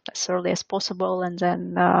available as early as possible, and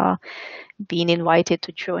then being invited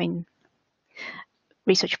to join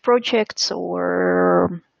research projects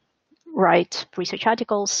or write research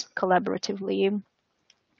articles collaboratively.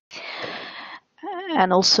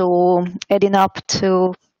 And also adding up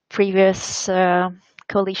to previous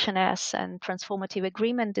Coalition S and transformative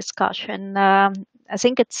agreement discussion, I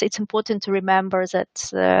think it's important to remember that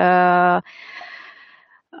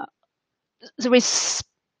there is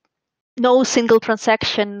no single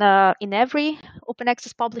transaction in every open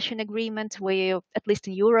access publishing agreement. We, at least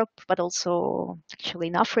in Europe, but also actually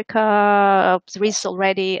in Africa, there is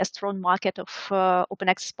already a strong market of open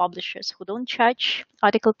access publishers who don't charge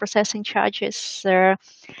article processing charges. And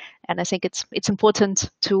I think it's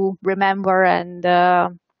important to remember and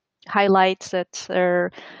highlight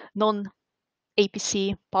that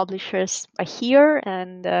non-APC publishers are here,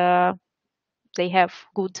 and they have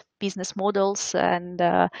good business models, and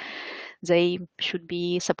they should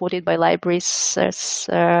be supported by libraries as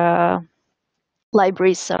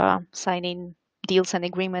libraries are signing deals and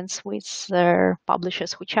agreements with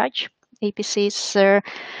publishers who charge APCs.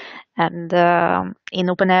 And in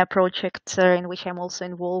Open Air project, in which I'm also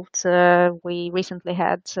involved, we recently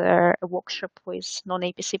had a workshop with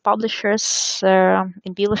non-APC publishers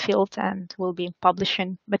in Bielefeld, and we'll be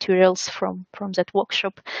publishing materials from that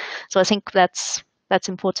workshop. So I think that's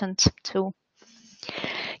important to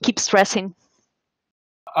keep stressing.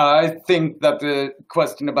 I think that the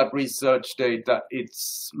question about research data,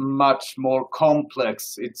 it's much more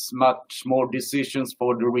complex. It's much more decisions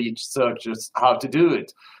for the researchers how to do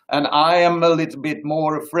it. And I am a little bit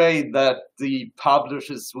more afraid that the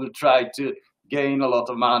publishers will try to gain a lot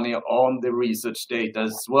of money on the research data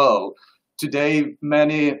as well. Today,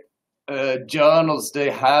 many journals, they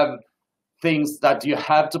have things that you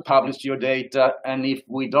have to publish your data, and if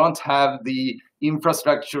we don't have the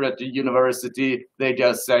infrastructure at the university, they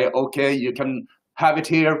just say, okay, you can have it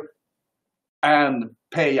here and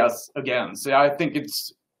pay us again. So I think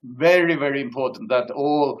it's very, very important that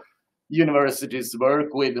all universities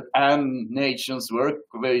work with and nations work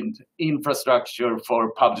with infrastructure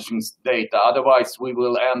for publishing data. Otherwise, we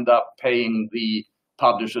will end up paying the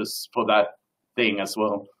publishers for that thing as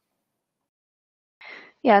well.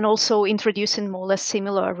 Yeah, and also introducing more or less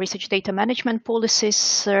similar research data management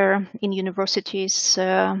policies in universities.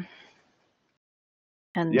 Yes,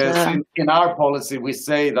 in our policy, we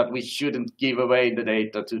say that we shouldn't give away the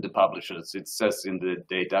data to the publishers. It says in the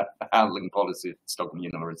data handling policy at Stockholm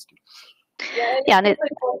University. And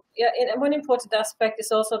one important aspect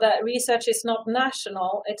is also that research is not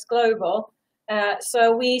national, it's global.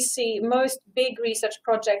 So we see most big research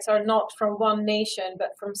projects are not from one nation,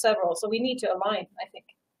 but from several. So we need to align, I think.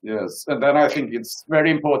 Yes, and then I think it's very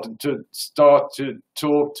important to start to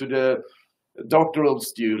talk to the doctoral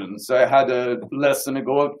students. I had a lesson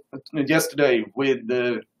yesterday with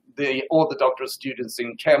all the doctoral students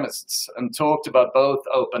in chemists and talked about both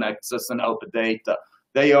open access and open data.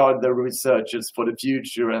 They are the researchers for the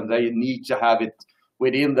future, and they need to have it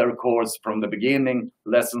within their course from the beginning,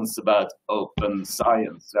 lessons about open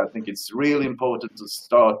science. I think it's really important to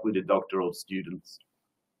start with the doctoral students.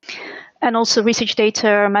 And also research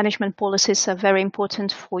data management policies are very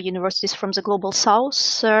important for universities from the global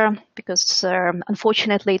south, because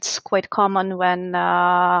unfortunately it's quite common when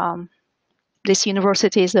these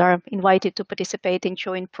universities are invited to participate in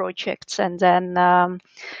joint projects, and then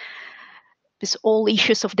this all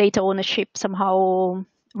issues of data ownership somehow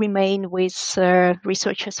remain with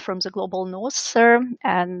researchers from the global north,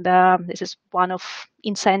 and this is one of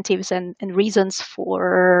incentives and reasons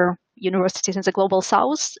for universities in the global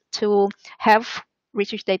south to have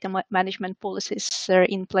research data management policies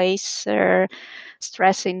in place,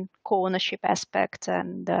 stressing co-ownership aspect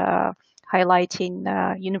and highlighting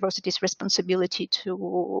universities' responsibility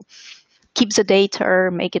to keep the data,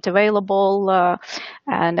 make it available.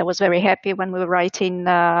 And I was very happy when we were writing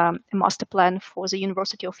a master plan for the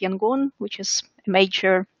University of Yangon, which is a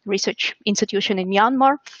major research institution in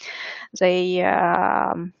Myanmar. They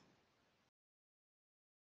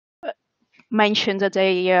mentioned that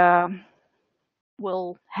they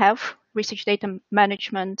will have research data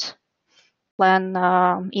management plan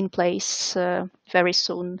in place very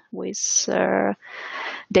soon with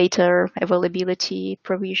data availability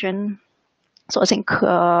provision. So I think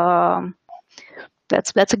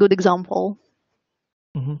that's a good example.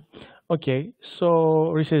 Mm-hmm. Okay,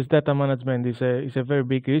 so research data management is a very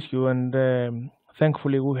big issue, and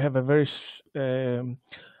thankfully we have a very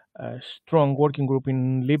strong working group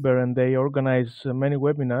in LIBER, and they organize many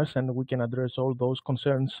webinars, and we can address all those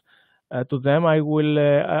concerns to them. I will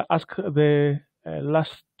ask the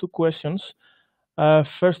last two questions.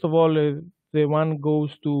 First of all, the one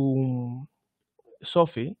goes to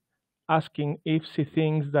Sofie, asking if she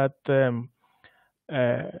thinks that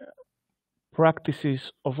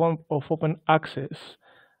practices of open access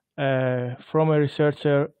from a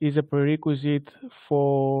researcher is a prerequisite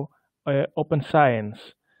for open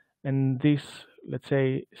science, and this, let's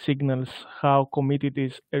say, signals how committed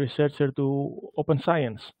is a researcher to open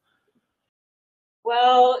science.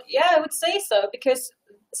 Well, yeah, I would say so, because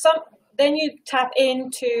then you tap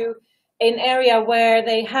into an area where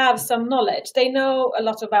they have some knowledge. They know a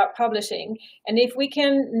lot about publishing, and if we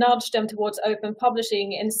can nudge them towards open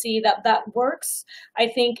publishing and see that that works, I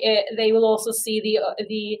think they will also see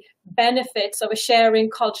the benefits of a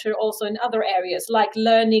sharing culture also in other areas like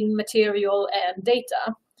learning material and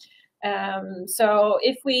data. So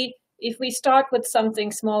if we start with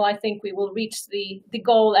something small, I think we will reach the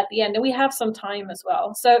goal at the end, and we have some time as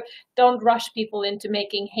well. So don't rush people into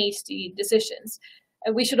making hasty decisions.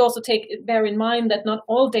 We should also bear in mind that not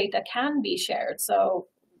all data can be shared. So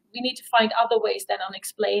we need to find other ways then on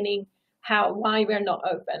explaining why we're not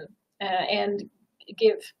open, and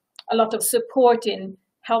give a lot of support in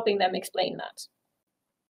helping them explain that.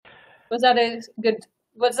 Was that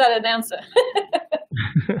an answer?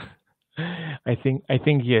 I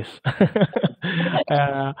think yes.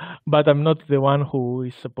 But I'm not the one who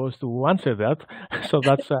is supposed to answer that. So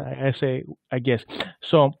that's I guess.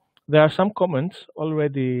 So there are some comments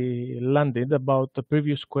already landed about the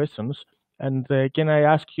previous questions. And can I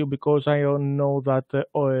ask you, because I know that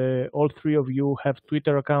all three of you have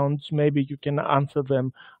Twitter accounts, maybe you can answer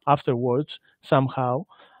them afterwards somehow.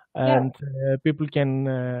 And people can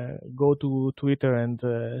go to Twitter and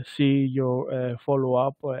see your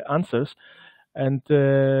follow-up answers. And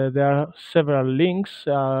there are several links.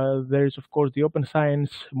 There is, of course, the Open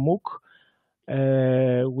Science MOOC,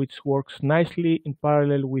 which works nicely in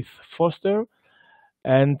parallel with Foster.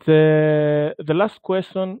 And the last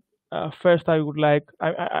question, first, I would like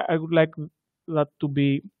that to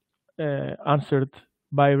be answered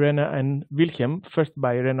by Rena and Wilhelm. First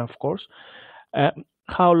by Rena, of course.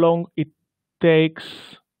 How long it takes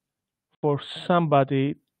for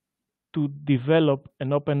somebody to develop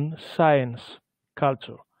an open science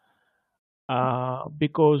culture,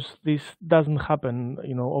 because this doesn't happen,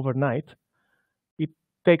 overnight. It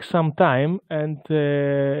takes some time, and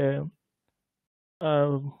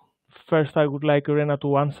first I would like Rena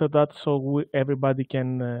to answer that, so everybody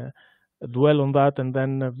can dwell on that, and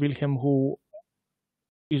then Wilhelm, who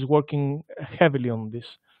is working heavily on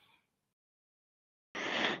this.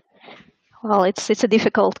 Well, it's a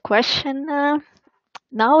difficult question.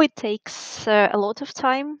 Now it takes a lot of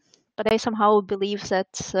time, but I somehow believe that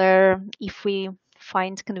if we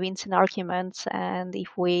find convincing arguments and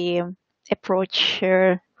if we approach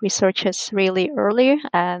researchers really early,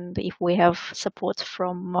 and if we have support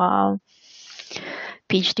from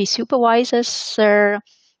PhD supervisors,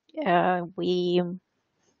 we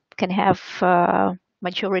can have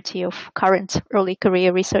majority of current early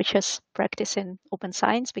career researchers practicing open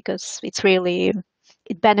science, because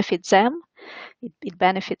it benefits them, it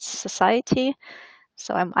benefits society.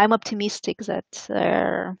 So I'm optimistic that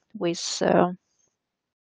with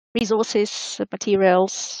resources,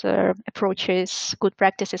 materials, approaches, good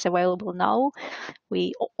practices available now,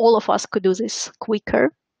 all of us could do this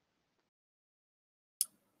quicker.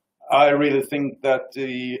 I really think that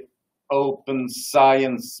the open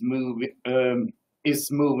science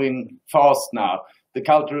is moving fast now. The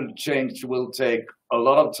cultural change will take a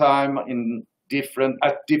lot of time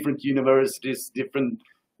at different universities, different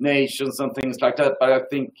nations and things like that. But I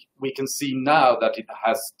think we can see now that it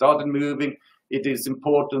has started moving. It is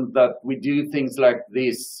important that we do things like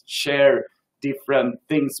this, share different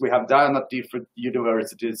things we have done at different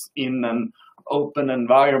universities in an open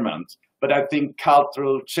environment. But I think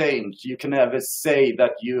cultural change, you can never say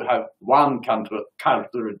that you have one cultural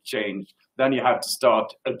change, then you have to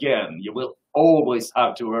start again. You will always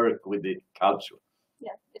have to work with the culture.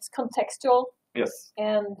 Yeah, it's contextual. Yes.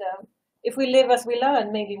 And if we live as we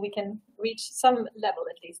learn, maybe we can reach some level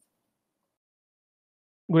at least.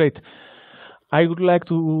 Great. I would like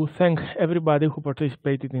to thank everybody who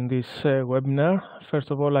participated in this webinar.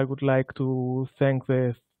 First of all, I would like to thank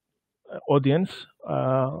the audience,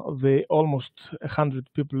 the almost 100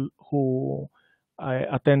 people who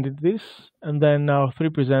attended this, and then our three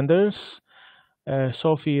presenters,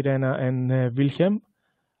 Sofie, Rena, and Wilhelm.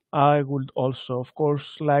 I would also, of course,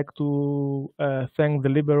 like to thank the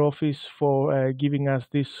LIBER office for giving us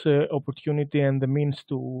this opportunity and the means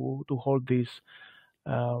to hold this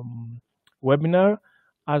webinar.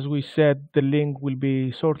 As we said, the link will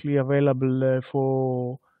be shortly available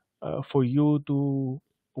for you to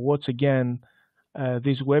watch again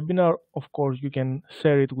this webinar. Of course, you can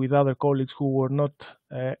share it with other colleagues who were not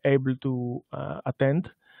able to attend.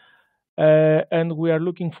 And we are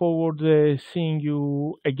looking forward to seeing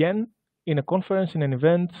you again in a conference, in an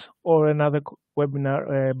event, or another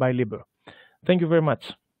webinar by LIBER. Thank you very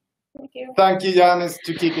much. Thank you. Thank you, Janis,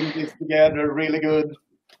 to keeping this together. Really good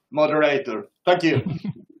moderator. Thank you.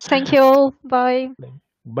 Thank you all. Bye.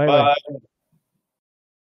 Bye.